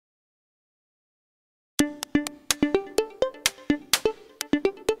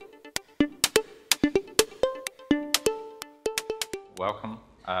welcome.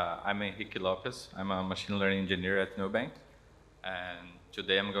 I'm Henrique Lopes. I'm a machine learning engineer at Nubank. And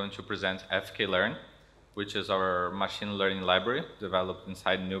today I'm going to present FKLearn, which is our machine learning library developed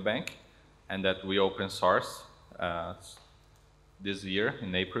inside Nubank and that we open source this year,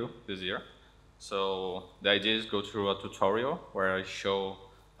 in April this year. So the idea is go through a tutorial where I show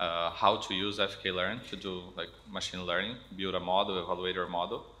how to use FKLearn to do like machine learning, build a model, evaluate our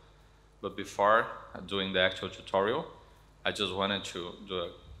model. But before doing the actual tutorial, I just wanted to do a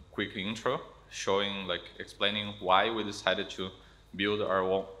quick intro showing, explaining why we decided to build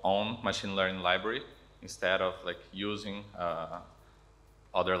our own machine learning library instead of using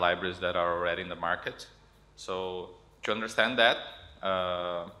other libraries that are already in the market. So to understand that,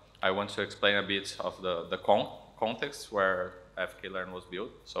 I want to explain a bit of the context where FKLearn was built,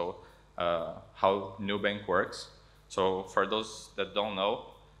 so how Nubank works. So for those that don't know,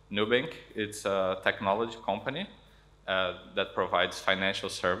 Nubank, it's a technology company that provides financial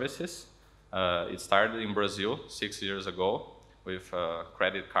services. It started in Brazil 6 years ago with a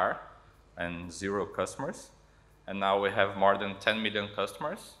credit card and 0 customers. And now we have more than 10 million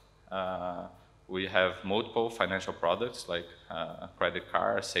customers. We have multiple financial products like credit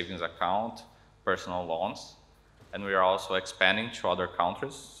card, savings account, personal loans. And we are also expanding to other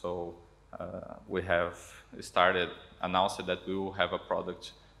countries. So we have announced that we will have a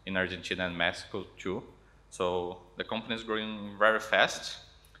product in Argentina and Mexico too. So the company is growing very fast,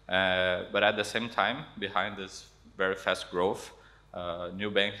 but at the same time, behind this very fast growth,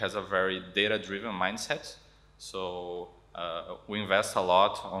 Nubank has a very data-driven mindset. So we invest a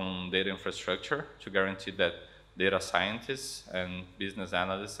lot on data infrastructure to guarantee that data scientists and business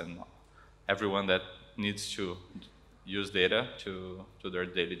analysts and everyone that needs to use data to their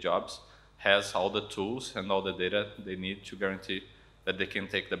daily jobs has all the tools and all the data they need to guarantee that they can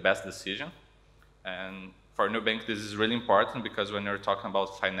take the best decision. And for Nubank, this is really important because when you're talking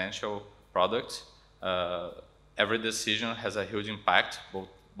about financial products, every decision has a huge impact,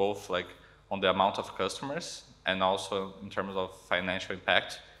 both on the amount of customers and also in terms of financial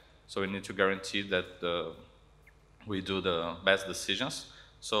impact. So we need to guarantee that we do the best decisions.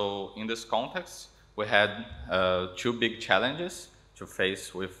 So in this context, we had 2 big challenges to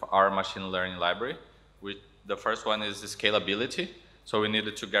face with our machine learning library. The first one is the scalability. So we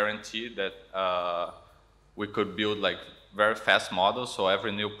needed to guarantee that we could build very fast models. So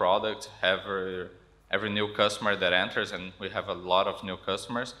every new product, every new customer that enters, and we have a lot of new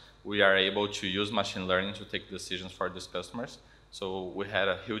customers, we are able to use machine learning to take decisions for these customers. So we had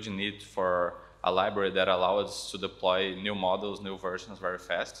a huge need for a library that allowed us to deploy new models, new versions very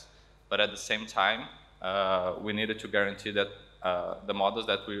fast. But at the same time, we needed to guarantee that the models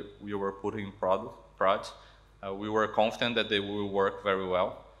that we were putting in prod, we were confident that they will work very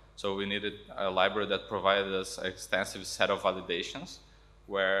well. So we needed a library that provided us an extensive set of validations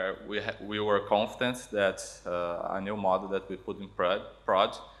where we were confident that a new model that we put in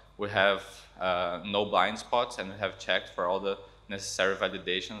prod, we have no blind spots and we have checked for all the necessary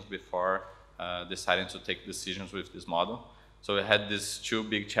validations before deciding to take decisions with this model. So we had these 2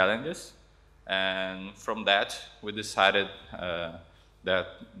 big challenges, and from that we decided that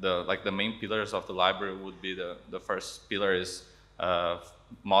the main pillars of the library would be the first pillar is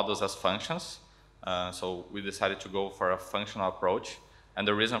models as functions. So we decided to go for a functional approach, and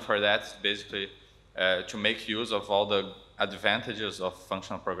the reason for that is basically to make use of all the advantages of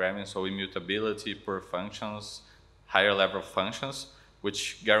functional programming, so immutability, pure functions, higher level functions,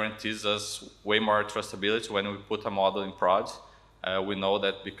 which guarantees us way more trustability when we put a model in prod. We know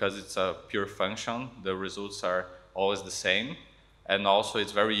that because it's a pure function, the results are always the same. And also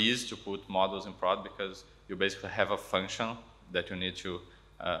it's very easy to put models in prod because you basically have a function that you need to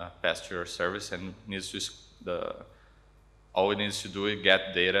pass to your service, and all it needs to do is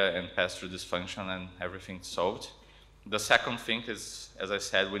get data and pass through this function and everything's solved. The second thing is, as I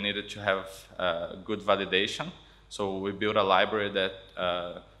said, we needed to have good validation. So we built a library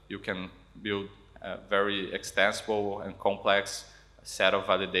that you can build a very extensible and complex set of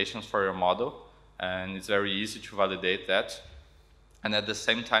validations for your model, and it's very easy to validate that. And at the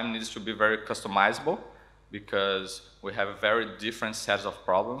same time, it needs to be very customizable because we have very different sets of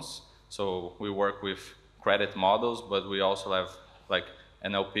problems. So we work with credit models, but we also have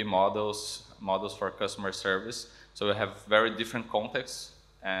NLP models for customer service. So we have very different contexts,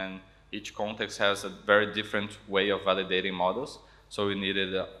 and each context has a very different way of validating models. So we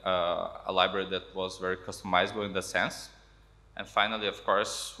needed a library that was very customizable in that sense. And finally, of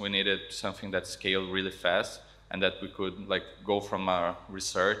course, we needed something that scaled really fast and that we could go from a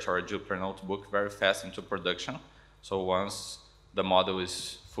research or a Jupyter notebook very fast into production. So once the model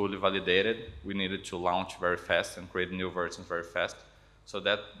is fully validated, we needed to launch very fast and create new versions very fast. So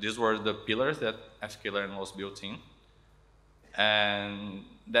these were the pillars that FKLearn was built in. And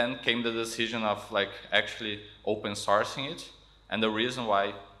then came the decision of like actually open sourcing it. And the reason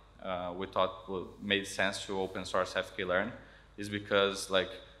why we thought it made sense to open source FKLearn is because like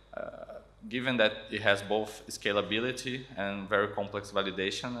given that it has both scalability and very complex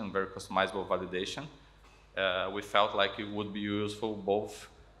validation and very customizable validation, we felt like it would be useful both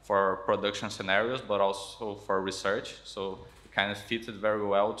for production scenarios but also for research. So it kind of fitted very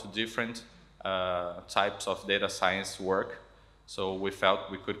well to different types of data science work. So we felt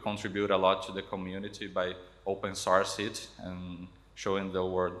we could contribute a lot to the community by open source it and showing the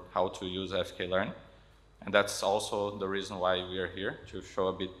world how to use FKLearn. And that's also the reason why we are here, to show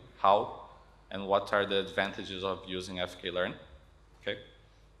a bit how and what are the advantages of using FKLearn. Okay.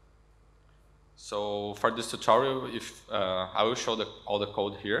 So for this tutorial, I will show all the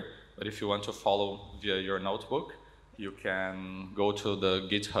code here, but if you want to follow via your notebook, you can go to the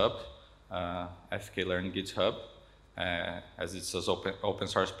GitHub, FKLearn GitHub. As it's an open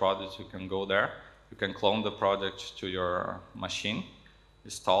source project, you can go there. You can clone the project to your machine,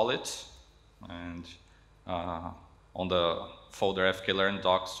 install it, and on the folder FKLearn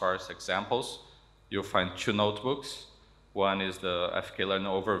doc source examples, you'll find 2 notebooks. One is the FKLearn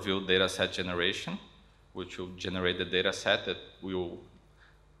overview dataset generation, which will generate the dataset that we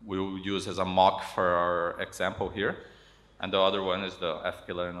will use as a mock for our example here. And the other one is the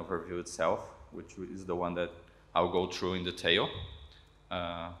FKLearn overview itself, which is the one that I'll go through in detail.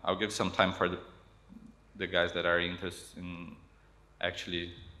 I'll give some time for the guys that are interested in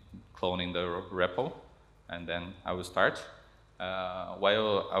actually cloning the repo, and then I will start.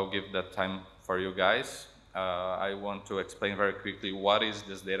 While I'll give that time for you guys, I want to explain very quickly what is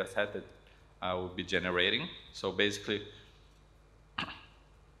this data set that I will be generating. So basically,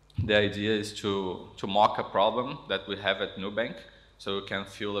 the idea is to mock a problem that we have at Nubank, so you can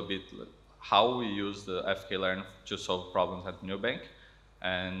feel a bit how we use the FKLearn to solve problems at Nubank.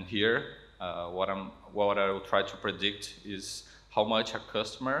 And here, what I will try to predict is how much a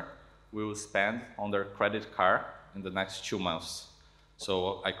customer will spend on their credit card in the next 2 months.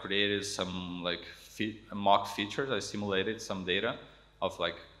 So I created some like mock features. I simulated some data of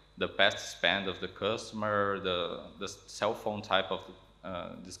like the past spend of the customer, the cell phone type of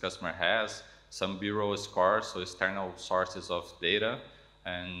this customer has, some bureau scores, so external sources of data,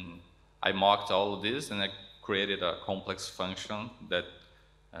 and I mocked all of this and I created a complex function that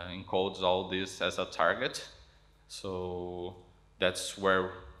encodes all this as a target. So that's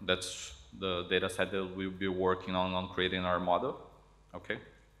the data set that we'll be working on creating our model. Okay.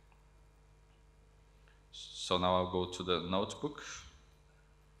 So now I'll go to the notebook.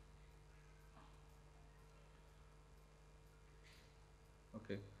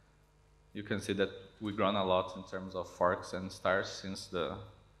 Okay. You can see that we've grown a lot in terms of forks and stars since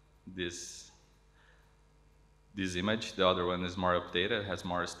this image. The other one is more updated, has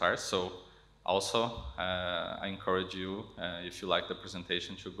more stars. So also, I encourage you, if you like the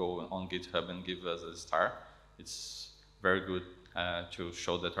presentation, to go on GitHub and give us a star. It's very good to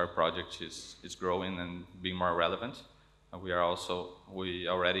show that our project is growing and being more relevant. We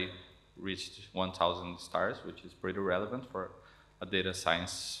already reached 1,000 stars, which is pretty relevant for a data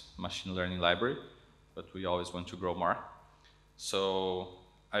science machine learning library, but we always want to grow more. So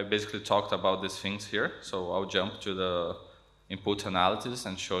I basically talked about these things here, so I'll jump to the input analysis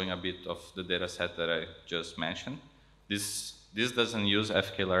and showing a bit of the data set that I just mentioned. This doesn't use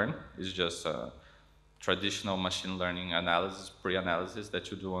FKLearn, it's just a traditional machine learning analysis, pre-analysis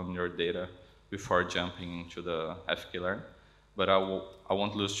that you do on your data before jumping into the FKLearn. But I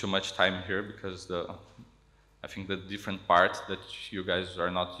won't lose too much time here because I think the different part that you guys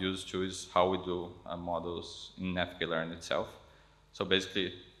are not used to is how we do models in FKLearn itself. So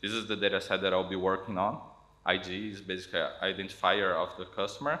basically, this is the data set that I'll be working on. ID is basically an identifier of the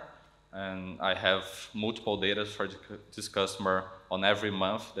customer, and I have multiple data for this customer on every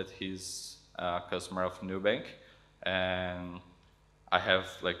month that he's a customer of Nubank. And I have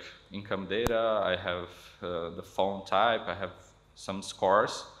like income data, I have the phone type, I have some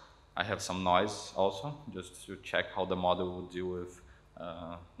scores, I have some noise also, just to check how the model will deal with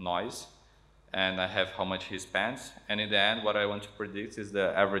noise. And I have how much he spends. And in the end, what I want to predict is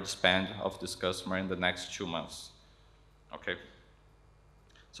the average spend of this customer in the next 2 months. Okay.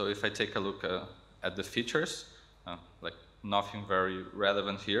 So if I take a look at the features, like nothing very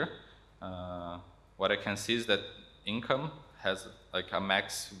relevant here. What I can see is that income has like a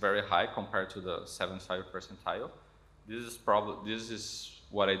max very high compared to the 75th percentile. This is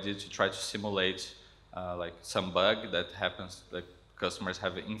what I did to try to simulate like some bug that happens, like customers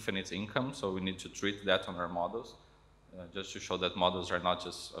have infinite income, so we need to treat that on our models. just to show that models are not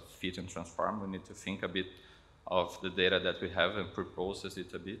just a fit and transform. We need to think a bit of the data that we have and pre-process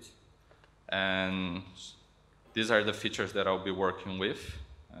it a bit. And these are the features that I'll be working with.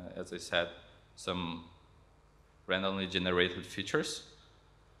 As I said, some randomly generated features.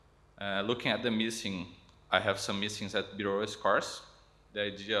 Looking at the missing, I have some missings at bureau scores. The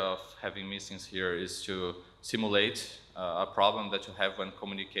idea of having missings here is to simulate a problem that you have when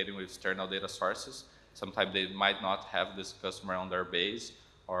communicating with external data sources. Sometimes they might not have this customer on their base,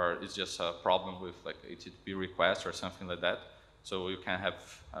 or it's just a problem with like HTTP request or something like that. So you can have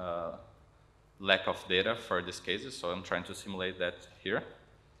lack of data for these cases. So I'm trying to simulate that here.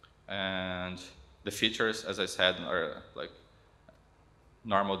 And the features, as I said, are like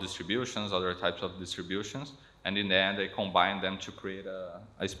normal distributions, other types of distributions. And in the end, I combine them to create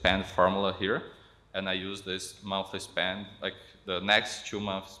a spend formula here. And I use this monthly spend, like the next 2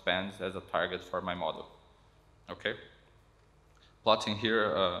 months spends as a target for my model. Okay. Plotting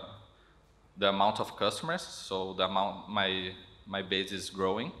here the amount of customers. So the amount, my base is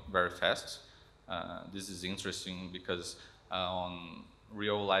growing very fast. This is interesting because on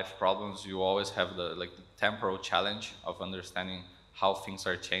real life problems, you always have the temporal challenge of understanding how things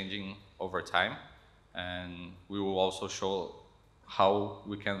are changing over time. And we will also show how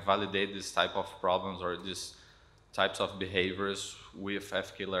we can validate this type of problems or these types of behaviors with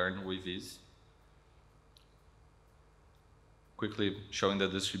FKLearn with ease. Quickly showing the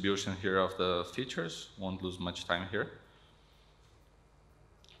distribution here of the features, won't lose much time here.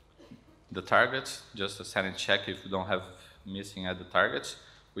 The targets, just a sanity check if we don't have missing at the targets.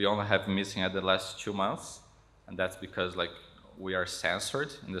 We only have missing at the last 2 months, and that's because we are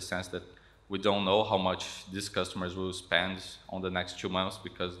censored in the sense that we don't know how much these customers will spend on the next 2 months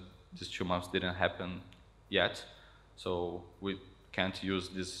because these 2 months didn't happen yet. So we can't use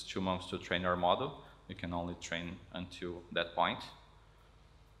these 2 months to train our model. We can only train until that point.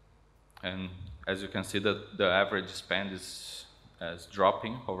 And as you can see, the average spend is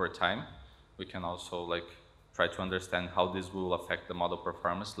dropping over time. We can also try to understand how this will affect the model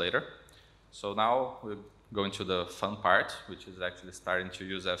performance later. So now we're going to the fun part, which is actually starting to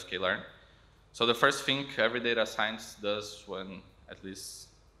use FKLearn. So the first thing every data science does, when at least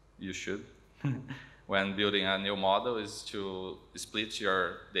you should, when building a new model, is to split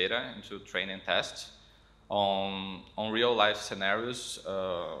your data into train and test. On real life scenarios,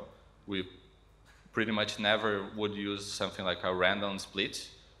 we pretty much never would use something like a random split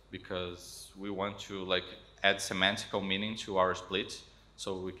because we want to add semantical meaning to our split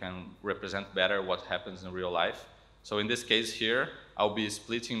so we can represent better what happens in real life. So in this case here, I'll be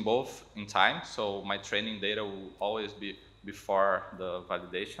splitting both in time. So my training data will always be before the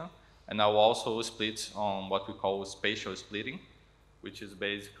validation. And I'll also split on what we call spatial splitting, which is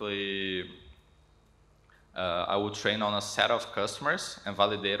basically I will train on a set of customers and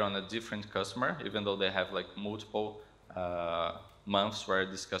validate on a different customer, even though they have multiple months where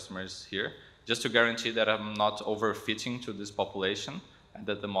this customer is here, just to guarantee that I'm not overfitting to this population and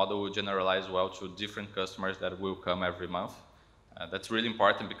that the model will generalize well to different customers that will come every month. That's really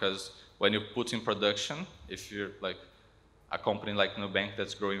important because when you put in production, if you're a company like Nubank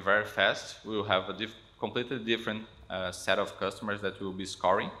that's growing very fast, we will have a completely different set of customers that will be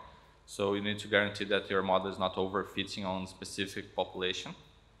scoring. So you need to guarantee that your model is not overfitting on specific population.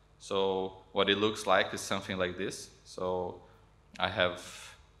 So what it looks like is something like this. So I have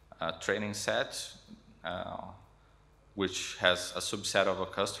a training set which has a subset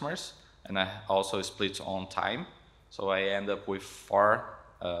of customers, and I also split on time. So I end up with 4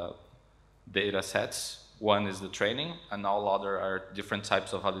 data sets. One is the training, and all other are different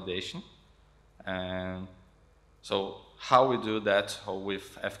types of validation. And so how we do that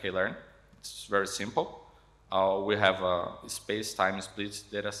with FKLearn, it's very simple. We have a space-time split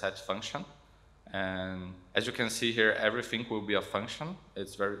dataset function. And as you can see here, everything will be a function.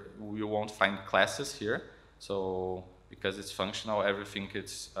 We won't find classes here. So because it's functional, everything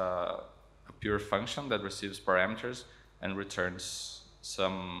is a pure function that receives parameters and returns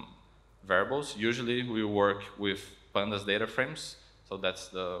some variables. Usually we work with pandas data frames. So that's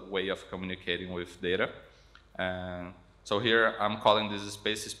the way of communicating with data. And so here I'm calling this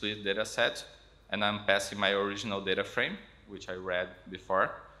space split data set, and I'm passing my original data frame, which I read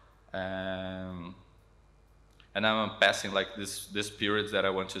before. And I'm passing this periods that I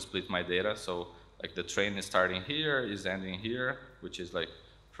want to split my data. So the train is starting here, is ending here, which is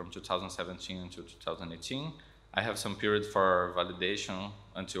from 2017 to 2018. I have some period for validation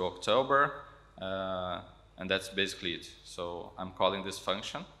until October, and that's basically it. So I'm calling this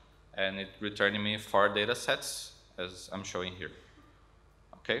function, and it returning me 4 data sets, as I'm showing here.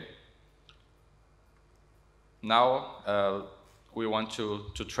 Okay? Now we want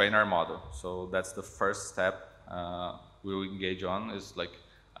to train our model. So that's the first step we will engage on, is like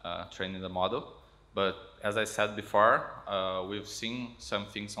training the model. But as I said before, we've seen some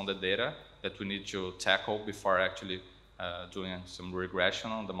things on the data that we need to tackle before actually doing some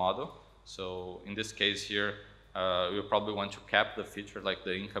regression on the model. So in this case here, you probably want to cap the feature, like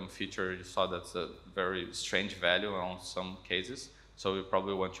the income feature. You saw that's a very strange value on some cases. So you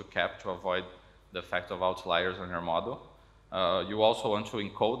probably want to cap to avoid the effect of outliers on your model. You also want to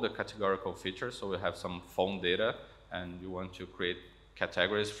encode the categorical feature, so we have some phone data, and you want to create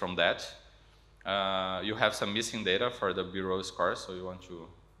categories from that. You have some missing data for the bureau score, so you want to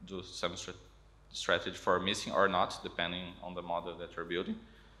do some strategy for missing or not, depending on the model that you're building.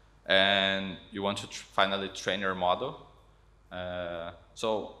 And you want to finally train your model.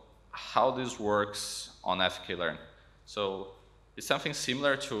 So how this works on FKLearn? So it's something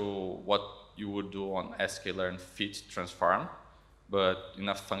similar to what you would do on sklearn fit transform, but in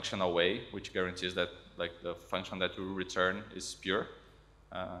a functional way, which guarantees that like the function that you return is pure.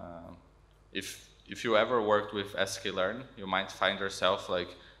 If you ever worked with sklearn, you might find yourself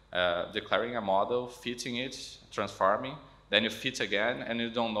like declaring a model, fitting it, transforming, then you fit again, and you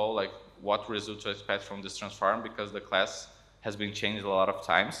don't know like what result to expect from this transform because the class has been changed a lot of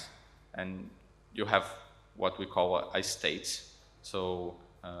times, and you have what we call a state. So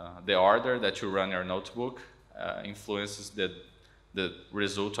the order that you run your notebook influences the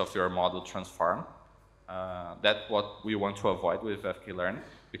result of your model transform. That's what we want to avoid with FKLearn,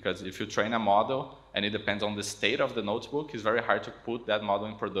 because if you train a model and it depends on the state of the notebook, it's very hard to put that model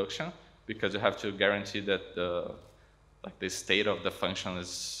in production because you have to guarantee that the state of the function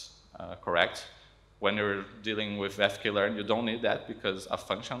is correct. When you're dealing with FKLearn, you don't need that, because a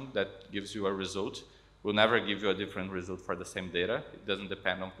function that gives you a result will never give you a different result for the same data. It doesn't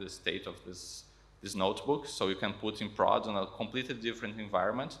depend on the state of this notebook, so you can put in prod on a completely different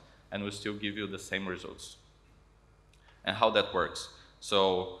environment and will still give you the same results. And how that works.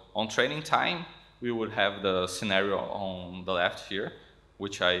 So on training time, we would have the scenario on the left here,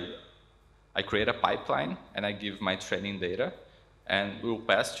 which I create a pipeline and I give my training data, and we'll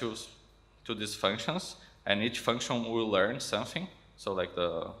pass to these functions, and each function will learn something. So like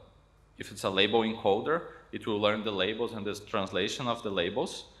if it's a label encoder, it will learn the labels and the translation of the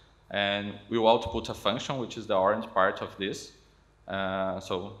labels, and we will output a function, which is the orange part of this.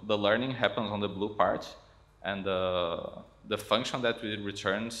 So the learning happens on the blue part, and the function that it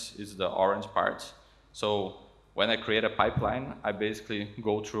returns is the orange part. So when I create a pipeline, I basically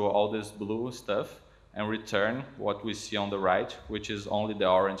go through all this blue stuff and return what we see on the right, which is only the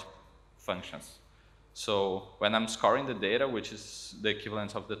orange functions. So when I'm scoring the data, which is the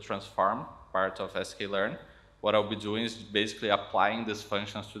equivalent of the transform part of sklearn, what I'll be doing is basically applying these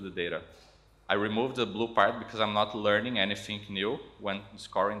functions to the data. I remove the blue part because I'm not learning anything new when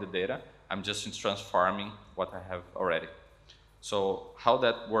scoring the data. I'm just transforming what I have already. So how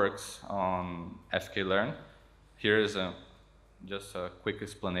that works on FKLearn, here is just a quick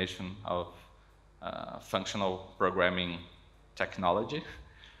explanation of functional programming technology.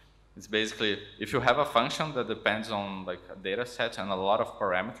 It's basically, if you have a function that depends on like a data set and a lot of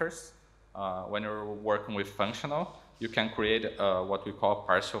parameters, when you're working with functional, you can create what we call a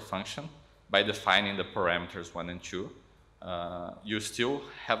partial function by defining the parameters 1 and 2. You still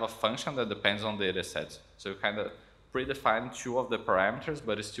have a function that depends on data sets. So you kind of predefine 2 of the parameters,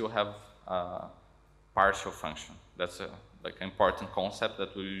 but you still have a partial function. That's like an important concept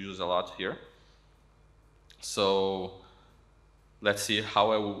that we use a lot here. So let's see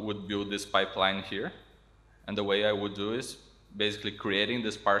how I would build this pipeline here. And the way I would do is basically creating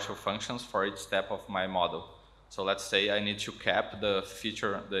these partial functions for each step of my model. So let's say I need to cap the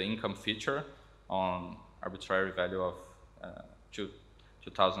feature, the income feature, on arbitrary value of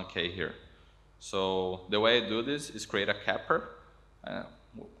 2000K here. So the way I do this is create a capper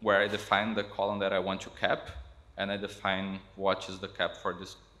where I define the column that I want to cap, and I define what is the cap for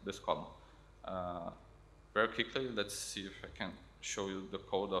this column. Very quickly, let's see if I can show you the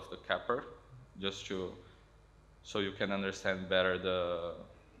code of the capper, just so you can understand better the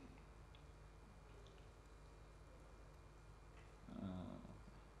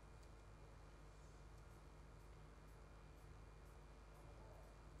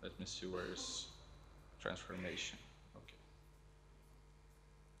let me see where is transformation. Okay.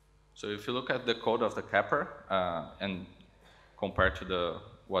 So if you look at the code of the capper and compare to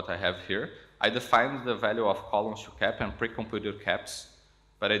what I have here, I defined the value of columns to cap and pre-computed caps,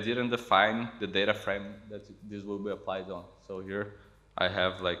 but I didn't define the data frame that this will be applied on. So here I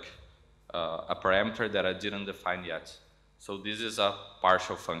have like a parameter that I didn't define yet. So this is a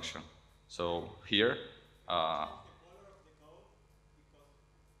partial function. So here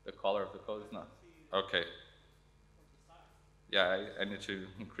The color of the code is not. Okay. Yeah, I need to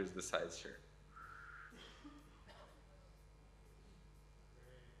increase the size here.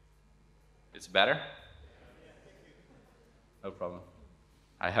 It's better? No problem.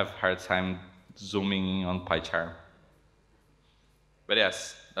 I have a hard time zooming in on PyCharm. But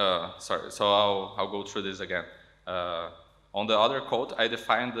yes, sorry, so I'll go through this again. On the other code, I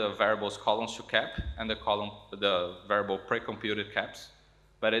defined the variables columns to cap and the variable pre-computed caps,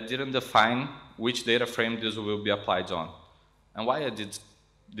 but I didn't define which data frame this will be applied on. And why I did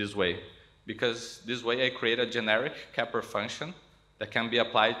this way? Because this way I create a generic capper function that can be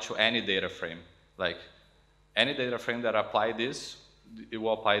applied to any data frame. Like any data frame that apply this, it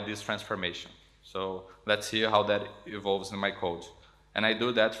will apply this transformation. So let's see how that evolves in my code. And I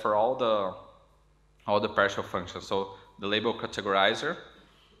do that for all the partial functions. So the label categorizer,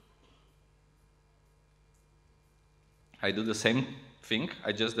 I do the same thing.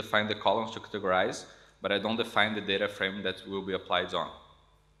 I just define the columns to categorize, but I don't define the data frame that will be applied on.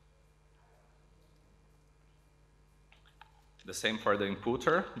 The same for the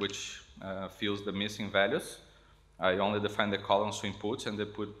inputter, which fills the missing values. I only define the columns to input and the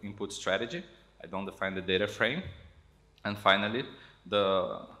input strategy. I don't define the data frame. And finally,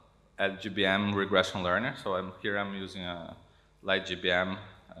 the LGBM regression learner. So here I'm using a LightGBM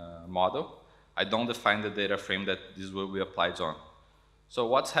model. I don't define the data frame that this will be applied on. So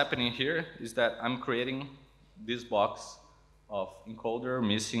what's happening here is that I'm creating this box of encoder,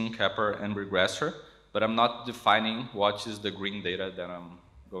 missing, capper, and regressor, but I'm not defining what is the green data that I'm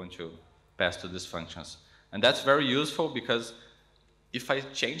going to pass to these functions. And that's very useful because if I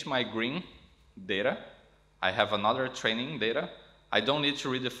change my green data, I have another training data. I don't need to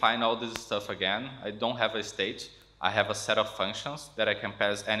redefine all this stuff again. I don't have a state. I have a set of functions that I can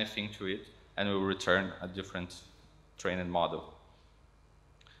pass anything to it and it will return a different trained model.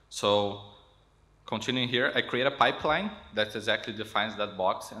 So continuing here, I create a pipeline that exactly defines that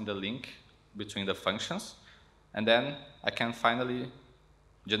box and the link between the functions. And then I can finally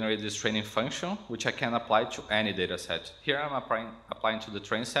generate this training function, which I can apply to any data set. Here I'm applying to the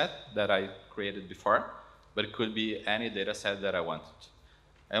train set that I created before, but it could be any data set that I wanted.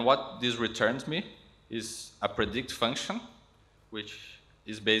 And what this returns me is a predict function, which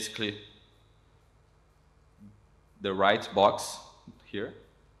is basically the right box here,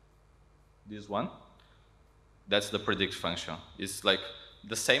 this one. That's the predict function. It's like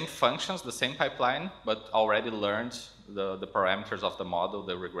the same functions, the same pipeline, but already learned the parameters of the model,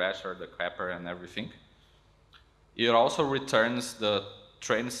 the regressor, the capper, and everything. It also returns the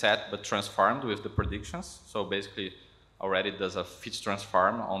train set, but transformed with the predictions. So basically, already does a fit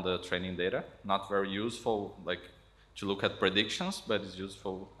transform on the training data. Not very useful, like to look at predictions, but it's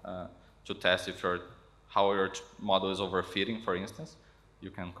useful to test if how your model is overfitting, for instance. You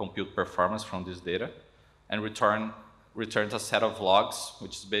can compute performance from this data, and returns a set of logs,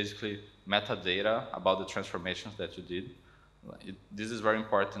 which is basically metadata about the transformations that you did. This is very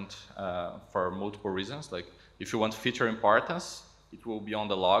important for multiple reasons. Like if you want feature importance, it will be on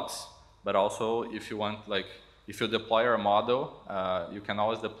the logs, but also if you want, like, if you deploy a model, you can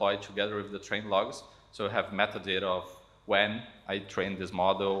always deploy it together with the train logs. So you have metadata of when I trained this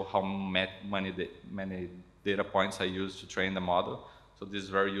model, how many data points I used to train the model. So this is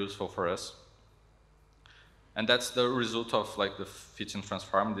very useful for us. And that's the result of like the fit and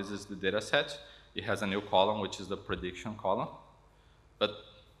transform. This is the data set. It has a new column, which is the prediction column. But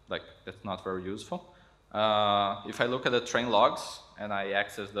like that's not very useful. If I look at the train logs and I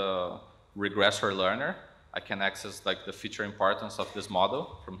access the regressor learner, I can access like the feature importance of this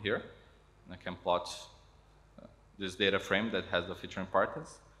model from here. And I can plot this data frame that has the feature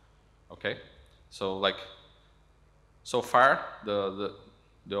importance. Okay, so like so far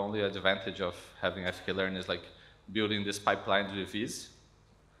the only advantage of having FKLearn is like building this pipeline with ease.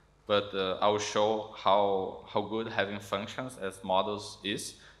 But I will show how good having functions as models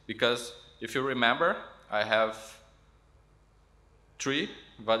is, because if you remember, I have 3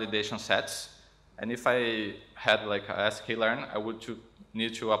 validation sets, and if I had like a FKLearn, I would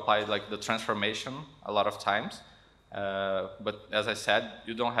need to apply like the transformation a lot of times. But as I said,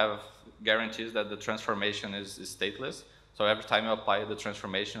 you don't have guarantees that the transformation is stateless. So every time you apply the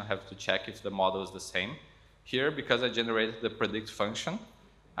transformation, I have to check if the model is the same. Here, because I generated the predict function,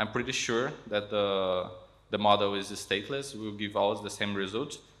 I'm pretty sure that the model is stateless. Will give always the same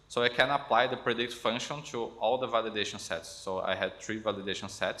result. So I can apply the predict function to all the validation sets. So I had 3 validation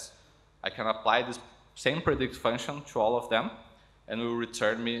sets. I can apply this same predict function to all of them, and it will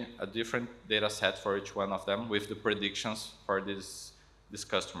return me a different data set for each one of them with the predictions for these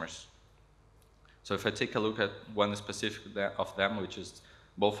customers. So if I take a look at one specific of them, which is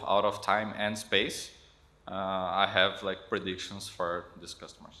both out of time and space, I have like predictions for these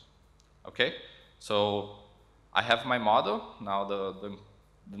customers. Okay, so I have my model. Now the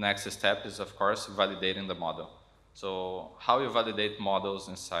next step is, of course, validating the model. So how you validate models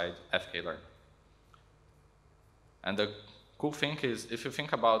inside FKLearn. And the cool thing is, if you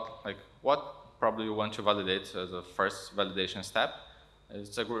think about like what probably you want to validate as a first validation step,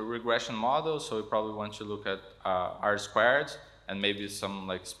 it's a regression model, so you probably want to look at R squared and maybe some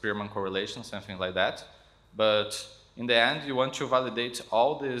like Spearman correlation, something like that. But in the end, you want to validate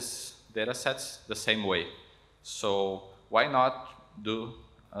all these data sets the same way. So why not do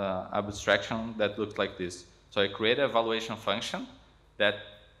abstraction that looks like this? So I create an evaluation function that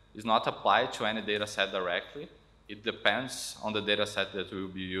is not applied to any data set directly. It depends on the data set that we will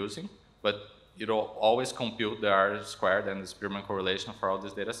be using, but it will always compute the R squared and the Spearman correlation for all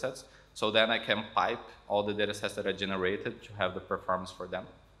these data sets. So then I can pipe all the data sets that I generated to have the performance for them.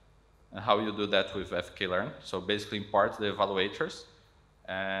 And how you do that with FKLearn. So basically import the evaluators,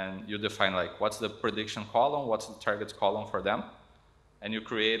 and you define like what's the prediction column, what's the target column for them, and you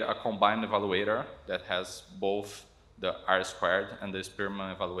create a combined evaluator that has both the R squared and the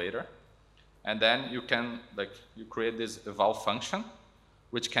Spearman evaluator. And then you can you create this eval function,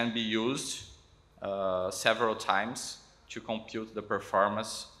 which can be used several times to compute the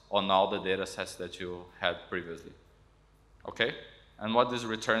performance on all the data sets that you had previously. Okay? And what this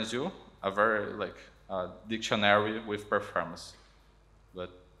returns you? A very dictionary with performance. But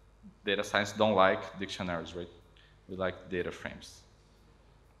data science don't like dictionaries, right? We like data frames.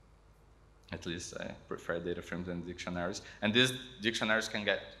 At least I prefer data frames than dictionaries. And these dictionaries can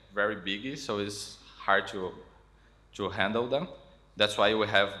get very big, so it's hard to handle them. That's why we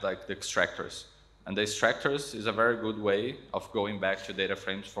have like the extractors. And the extractors is a very good way of going back to data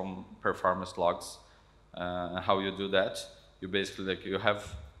frames from performance logs. How you do that? You basically you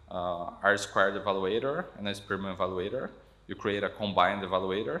have R squared evaluator and a Spearman evaluator. You create a combined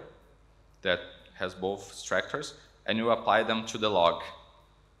evaluator that has both extractors, and you apply them to the log.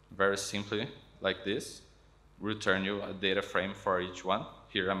 Very simply, like this, return you a data frame for each one.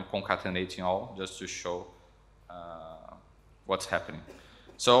 Here I'm concatenating all just to show what's happening.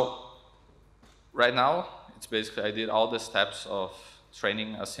 So right now, it's basically I did all the steps of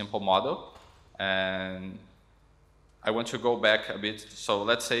training a simple model, and I want to go back a bit. So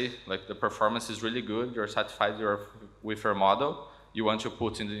let's say like the performance is really good, you're satisfied with your model, you want to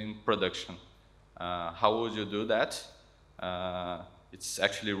put it in production. How would you do that? It's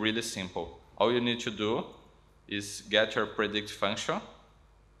actually really simple. All you need to do is get your predict function,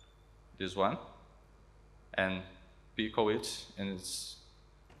 this one, and pickle it, and it's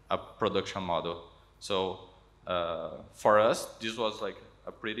a production model. So for us, this was like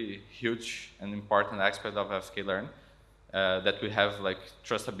a pretty huge and important aspect of FKLearn, that we have like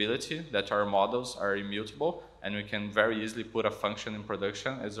trustability, that our models are immutable, and we can very easily put a function in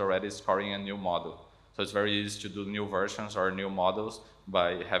production as already scoring a new model. So it's very easy to do new versions or new models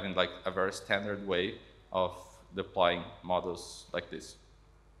by having like a very standard way of deploying models like this.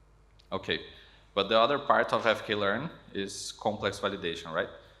 Okay, but the other part of FKLearn is complex validation, right?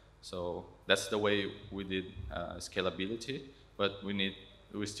 So that's the way we did scalability, but we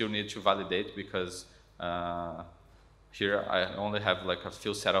still need to validate because here I only have like a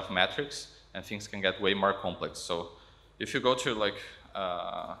few set of metrics, and things can get way more complex. So if you go to like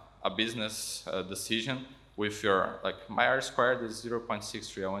a business decision with your, my R squared is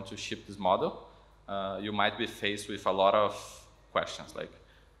 0.63, I want to ship this model, you might be faced with a lot of questions like,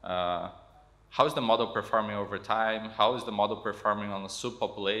 how is the model performing over time? How is the model performing on a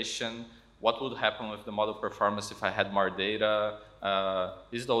subpopulation? What would happen with the model performance if I had more data?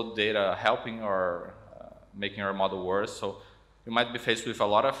 Is the data helping or making our model worse? So you might be faced with a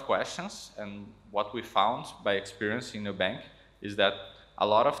lot of questions, and what we found by experience in Nubank is that a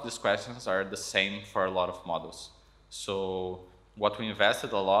lot of these questions are the same for a lot of models. So what we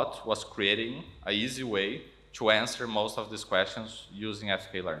invested a lot was creating an easy way to answer most of these questions using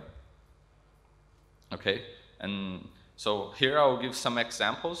FKLearn. Okay, and so here I'll give some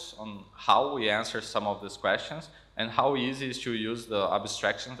examples on how we answer some of these questions and how easy it is to use the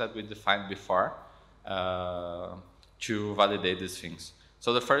abstractions that we defined before to validate these things.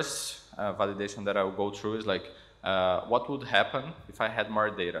 So the first validation that I will go through is like, what would happen if I had more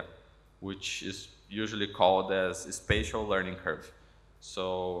data, which is usually called as a spatial learning curve.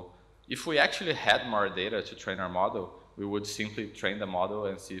 So if we actually had more data to train our model, we would simply train the model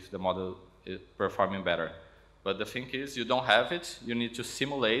and see if the model is performing better. But the thing is, you don't have it, you need to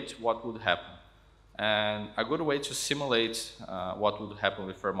simulate what would happen. And a good way to simulate what would happen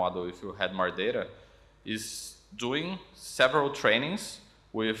with your model if you had more data is doing several trainings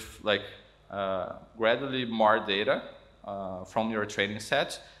with like gradually more data from your training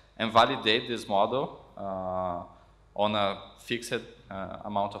set and validate this model on a fixed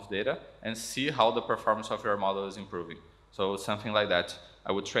amount of data and see how the performance of your model is improving. So something like that.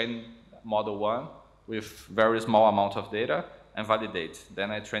 I would train model 1 with very small amount of data and validate.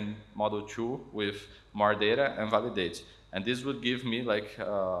 Then I train model 2 with more data and validate. And this would give me like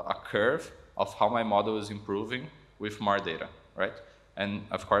a curve of how my model is improving with more data, right? And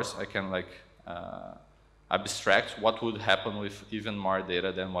of course, I can like abstract what would happen with even more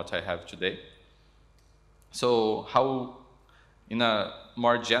data than what I have today. So how, in a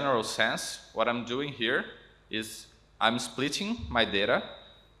more general sense, what I'm doing here is I'm splitting my data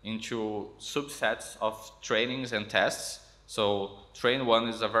into subsets of trainings and tests. So train 1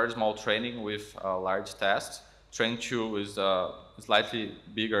 is a very small training with a large test. Train 2 is a slightly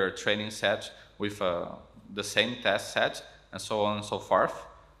bigger training set with the same test set, and so on and so forth.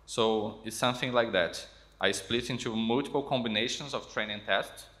 So it's something like that. I split into multiple combinations of training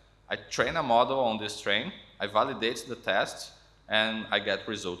tests. I train a model on this train, I validate the test, and I get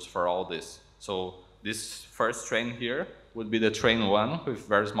results for all this. So this first train here would be the train 1 with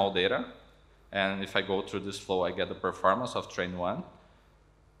very small data. And if I go through this flow, I get the performance of train 1.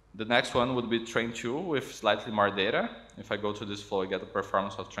 The next one would be train 2 with slightly more data. If I go to this flow, I get the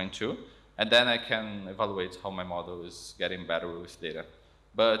performance of train 2. And then I can evaluate how my model is getting better with data.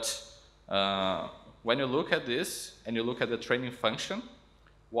 But when you look at this and you look at the training function,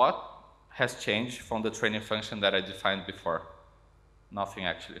 what has changed from the training function that I defined before? Nothing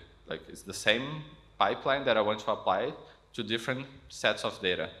actually. Like it's the same pipeline that I want to apply to different sets of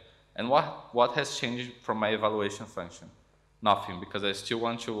data. And what has changed from my evaluation function? Nothing, because I still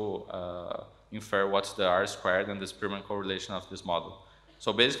want to infer what's the R² and the Spearman correlation of this model.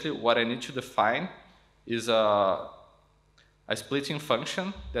 So basically what I need to define is a splitting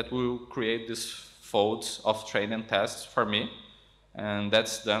function that will create these folds of train and tests for me. And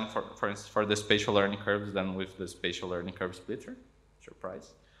that's done, for instance, for the spatial learning curves, done with the spatial learning curve splitter.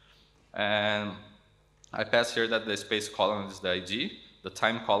 Surprise. And I pass here that the space column is the ID, the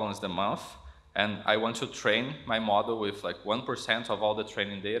time column is the month, and I want to train my model with like 1% of all the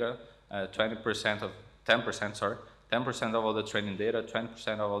training data, 10% of all the training data,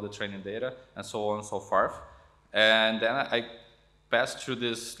 20% of all the training data, and so on and so forth. And then I pass through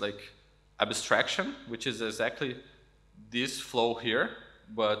this like abstraction, which is exactly this flow here,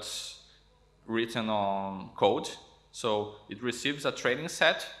 but written on code. So it receives a training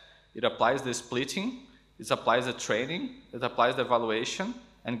set, it applies the splitting, it applies the training, it applies the evaluation,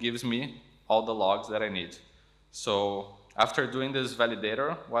 and gives me all the logs that I need. So after doing this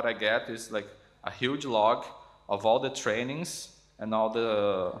validator, what I get is like a huge log of all the trainings and all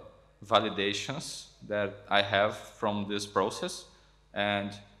the validations that I have from this process.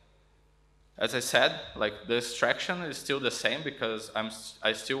 And as I said, like the extraction is still the same because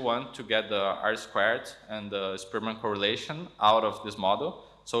I still want to get the R² and the Spearman correlation out of this model.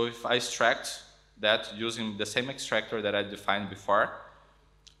 So if I extract that using the same extractor that I defined before,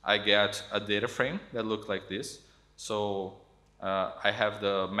 I get a data frame that looks like this. So I have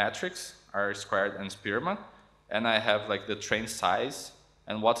the metrics, R² and Spearman, and I have like the train size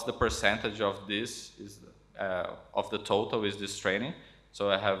and what's the percentage of this is of the total is this training. So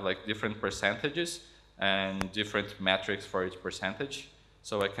I have like different percentages and different metrics for each percentage.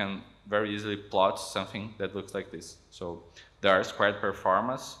 So I can very easily plot something that looks like this. So the R²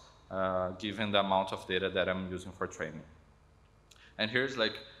 performance given the amount of data that I'm using for training. And here's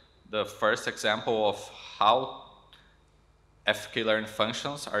like the first example of how FKLearn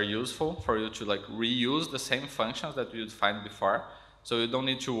functions are useful for you to like reuse the same functions that you defined before. So you don't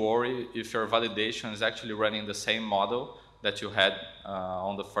need to worry if your validation is actually running the same model that you had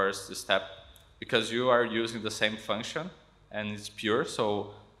on the first step, because you are using the same function and it's pure,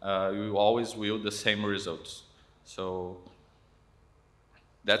 so you always will the same results. So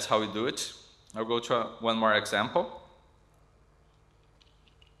that's how we do it. I'll go to one more example.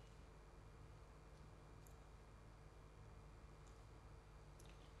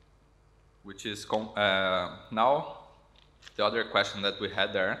 Which is now the other question that we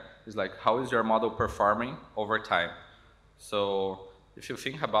had there is like, how is your model performing over time? So if you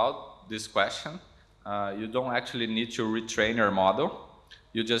think about this question, you don't actually need to retrain your model.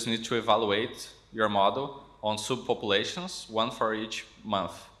 You just need to evaluate your model on subpopulations, one for each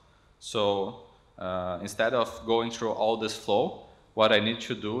month. So instead of going through all this flow, what I need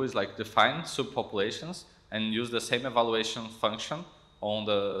to do is like define subpopulations and use the same evaluation function on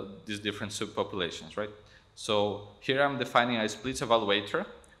these different subpopulations, right? So here I'm defining a split evaluator,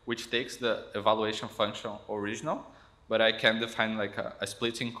 which takes the evaluation function original, but I can define like a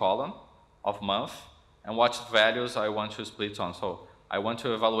splitting column of month and what values I want to split on. So I want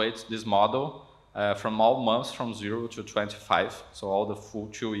to evaluate this model from all months from 0 to 25, so all the full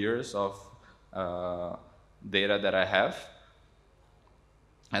 2 years of data that I have.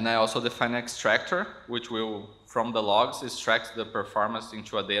 And I also define an extractor, which will, from the logs, extract the performance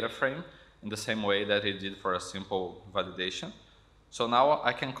into a data frame in the same way that it did for a simple validation. So now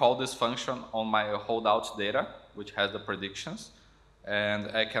I can call this function on my holdout data, which has the predictions,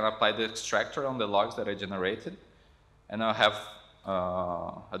 and I can apply the extractor on the logs that I generated, and I'll have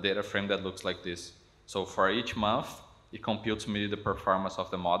a data frame that looks like this. So for each month, it computes me the performance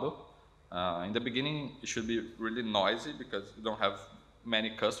of the model. In the beginning, it should be really noisy because you don't have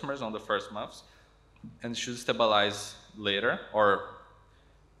many customers on the first months, and it should stabilize later, or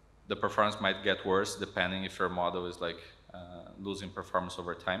the performance might get worse depending if your model is like losing performance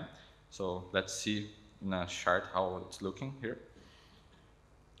over time. So let's see in a chart how it's looking here.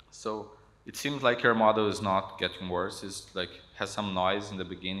 So it seems like your model is not getting worse. It's like has some noise in the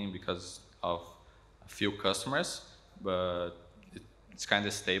beginning because of a few customers, but it's kind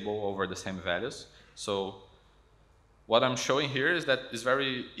of stable over the same values. So what I'm showing here is that it's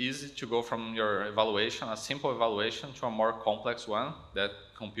very easy to go from your evaluation, a simple evaluation, to a more complex one that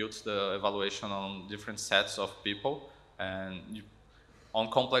computes the evaluation on different sets of people. And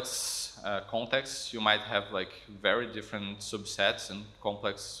on complex contexts, you might have like very different subsets and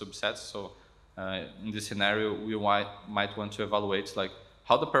complex subsets. So in this scenario, we might want to evaluate like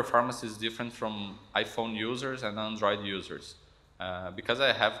how the performance is different from iPhone users and Android users. Because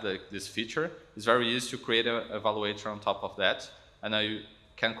I have this feature, it's very easy to create an evaluator on top of that, and I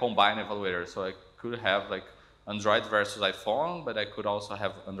can combine evaluators. So I could have like Android versus iPhone, but I could also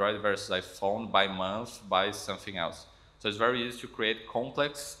have Android versus iPhone by month, by something else. So it's very easy to create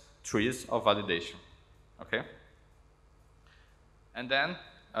complex trees of validation, okay? And then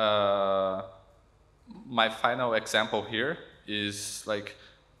my final example here is like,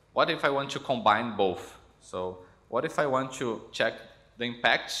 what if I want to combine both? So what if I want to check the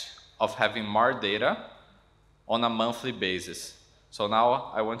impact of having more data on a monthly basis? So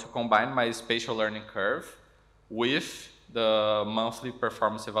now I want to combine my spatial learning curve with the monthly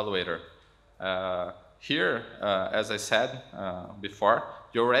performance evaluator. Here, as I said before,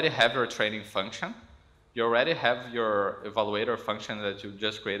 you already have your training function. You already have your evaluator function that you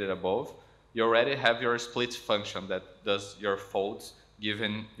just created above. You already have your split function that does your folds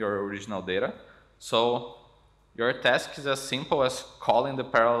given your original data. So your task is as simple as calling the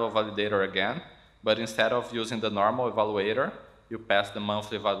parallel validator again, but instead of using the normal evaluator, you pass the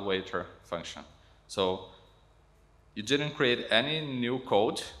monthly evaluator function. So you didn't create any new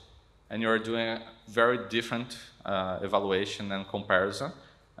code, and you're doing a very different evaluation and comparison.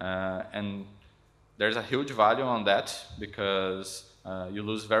 And there's a huge value on that because you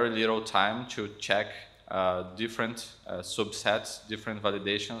lose very little time to check different subsets, different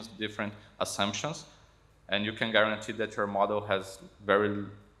validations, different assumptions. And you can guarantee that your model has very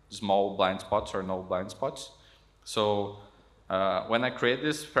small blind spots or no blind spots. So when I create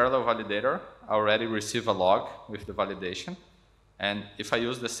this parallel validator, I already receive a log with the validation. And if I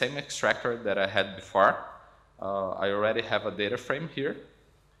use the same extractor that I had before, I already have a data frame here.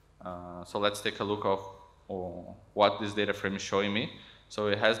 So let's take a look of what this data frame is showing me. So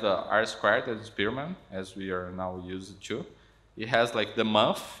it has the R squared as Spearman, as we are now used to. It has like the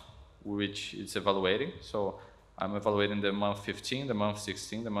month, which it's evaluating. So I'm evaluating the month 15, the month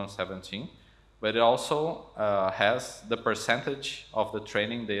 16, the month 17. But it also has the percentage of the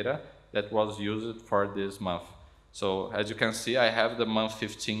training data that was used for this month. So as you can see, I have the month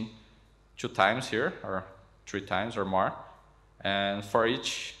 15 2 times here, or 3 times or more. And for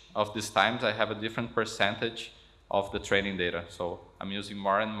each of these times, I have a different percentage of the training data. So I'm using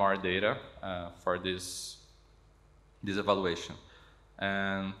more and more data for this evaluation.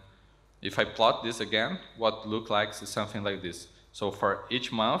 And if I plot this again, what looks like is something like this. So for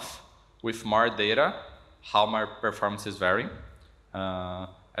each month, with more data, how my performance is varying.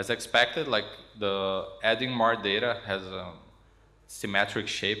 As expected, like the adding more data has a symmetric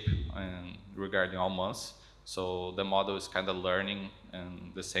shape regarding all months. So the model is kind of learning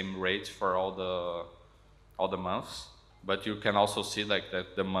in the same rate for all the months. But you can also see like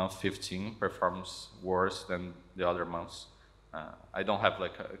that the month 15 performs worse than the other months. I don't have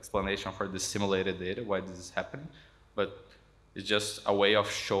like an explanation for this simulated data, why this is happening, but it's just a way of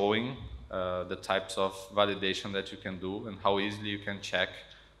showing the types of validation that you can do and how easily you can check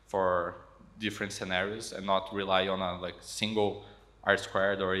for different scenarios and not rely on a like single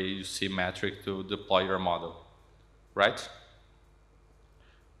R-squared or AUC metric to deploy your model, right?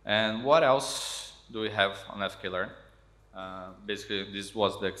 And what else do we have on FKLearn? Basically, this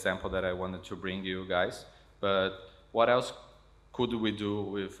was the example that I wanted to bring you guys. But what else could we do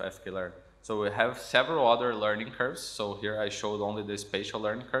with FKLearn? So we have several other learning curves. So here I showed only the spatial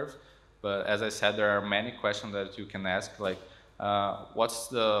learning curve. But as I said, there are many questions that you can ask, like what's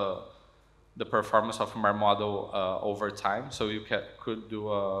the performance of my model over time? So you could do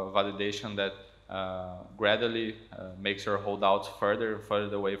a validation that gradually makes your holdout further and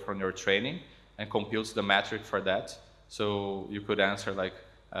further away from your training and computes the metric for that. So you could answer like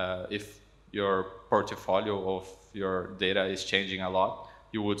if your portfolio of your data is changing a lot,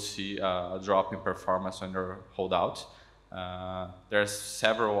 you would see a drop in performance on your holdout. There's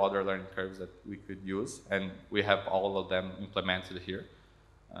several other learning curves that we could use, and we have all of them implemented here.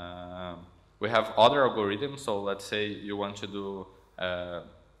 We have other algorithms, so let's say you want to do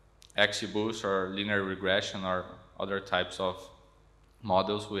XGBoost or linear regression or other types of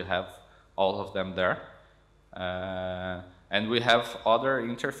models, we have all of them there. And we have other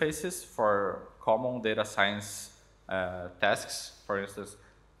interfaces for common data science tasks. For instance,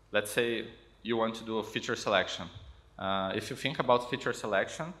 let's say you want to do a feature selection. If you think about feature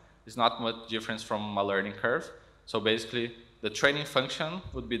selection, it's not much difference from a learning curve. So basically, the training function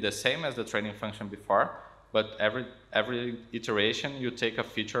would be the same as the training function before, but every iteration you take a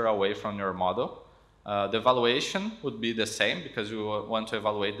feature away from your model. The evaluation would be the same because you want to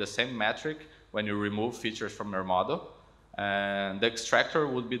evaluate the same metric when you remove features from your model. And the extractor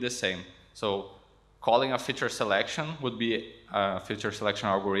would be the same. So calling a feature selection would be a feature selection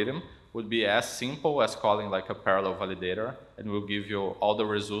algorithm would be as simple as calling like a parallel validator, and will give you all the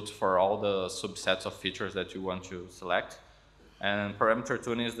results for all the subsets of features that you want to select. And parameter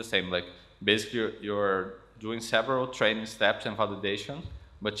tuning is the same. Like basically you're doing several training steps and validation,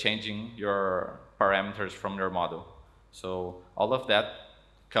 but changing your parameters from your model. So all of that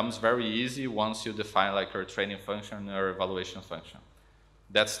comes very easy once you define like your training function or evaluation function.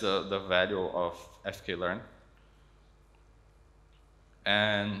 That's the value of FKLearn.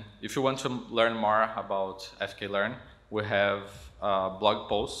 And if you want to learn more about FKLearn, we have blog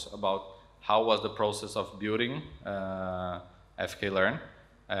posts about how was the process of building FKLearn.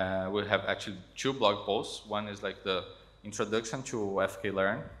 We have actually 2 blog posts. One is like the introduction to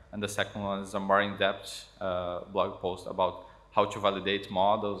FKLearn, and the second one is a more in-depth blog post about how to validate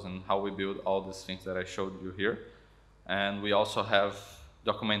models and how we build all these things that I showed you here. And we also have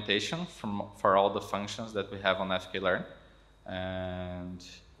documentation for all the functions that we have on FKLearn. And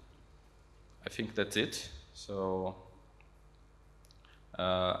I think that's it. So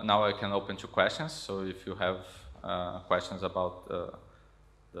now I can open to questions. So if you have questions about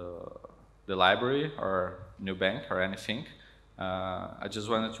the library or Nubank or anything, I just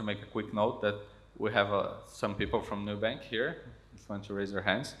wanted to make a quick note that we have some people from Nubank here, if you want to raise your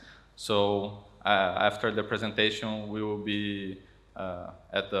hands. So after the presentation, we will be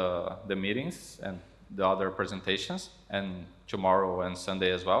at the meetings and the other presentations, and tomorrow and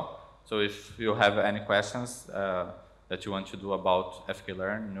Sunday as well. So if you have any questions that you want to do about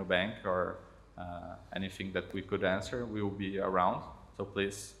FKLearn, Nubank, or anything that we could answer, we will be around. So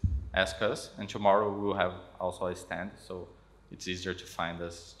please ask us. And tomorrow we will have also a stand, so it's easier to find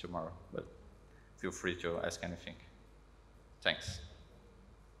us tomorrow. But feel free to ask anything. Thanks.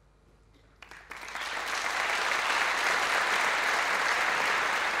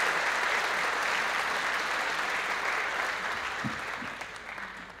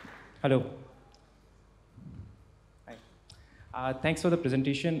 Hello. Hi. Thanks for the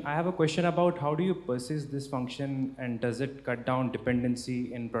presentation. I have a question about how do you persist this function, and does it cut down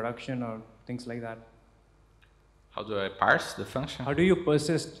dependency in production or things like that? How do I parse the function? How do you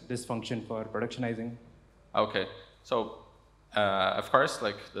persist this function for productionizing? Okay, so of course,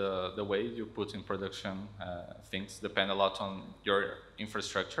 like the way you put in production things depend a lot on your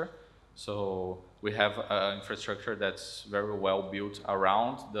infrastructure. So we have an infrastructure that's very well built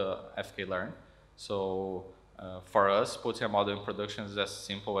around the FKLearn. So for us, putting a model in production is as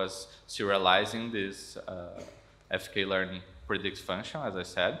simple as serializing this FKLearn predict function, as I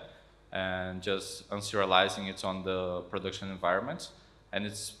said, and just unserializing it on the production environment. And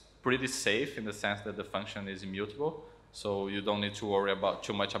it's pretty safe in the sense that the function is immutable. So you don't need to worry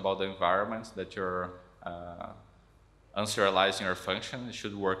too much about the environment that you're unserializing your function. It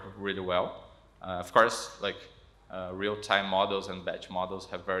should work really well. Of course, like real-time models and batch models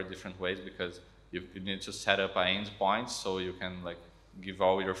have very different ways, because you need to set up an endpoint so you can like give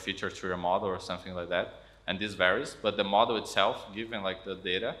all your features to your model or something like that. And this varies, but the model itself, given like the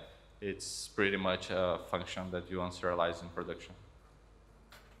data, it's pretty much a function that you unserialize in production.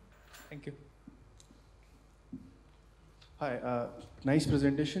 Thank you. Hi, nice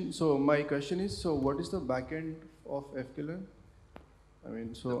presentation. So my question is, so what is the backend of FKLearn? I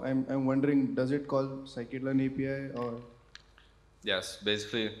mean, so I'm wondering, does it call scikit-learn API or? Yes,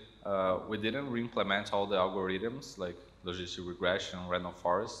 basically, we didn't re-implement all the algorithms like logistic regression, random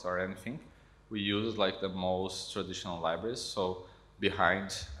forest, or anything. We use like the most traditional libraries. So behind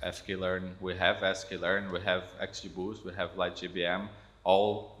FKLearn, we have sklearn, we have XGBoost, we have LightGBM,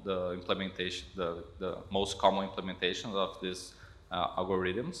 all the implementation, the most common implementations of these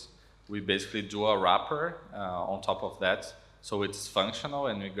algorithms. We basically do a wrapper on top of that, so it's functional,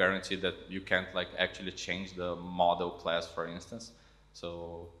 and we guarantee that you can't like actually change the model class, for instance.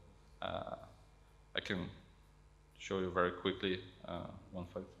 So I can show you very quickly one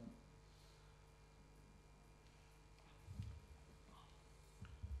file.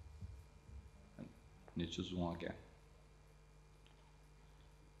 Need to zoom again.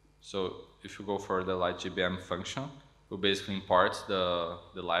 So if you go for the LightGBM function, we basically import the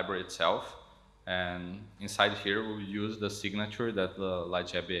library itself, and inside here we use the signature that the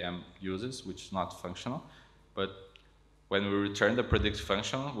LightGBM uses, which is not functional. But when we return the predict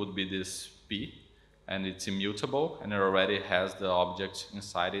function, would be this P, and it's immutable, and it already has the object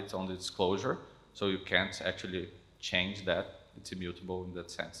inside it on the disclosure, so you can't actually change that. It's immutable in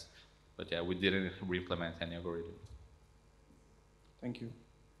that sense. But yeah, we didn't re-implement any algorithm. Thank you.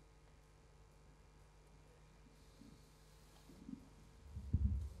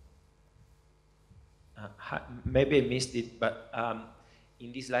 Maybe I missed it, but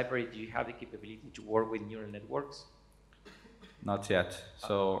in this library, do you have the capability to work with neural networks? Not yet.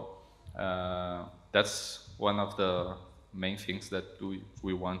 So that's one of the main things that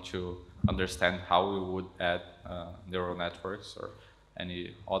we want to understand, how we would add neural networks or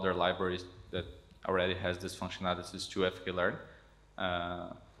any other libraries that already has these functionalities to FKLearn.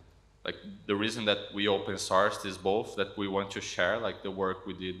 Like the reason that we open sourced is both that we want to share like the work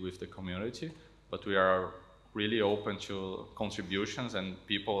we did with the community, but we are really open to contributions and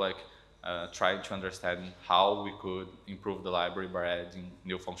people like trying to understand how we could improve the library by adding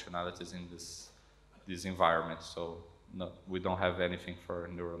new functionalities in this environment. So no, we don't have anything for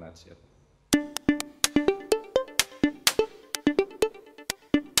neural nets yet.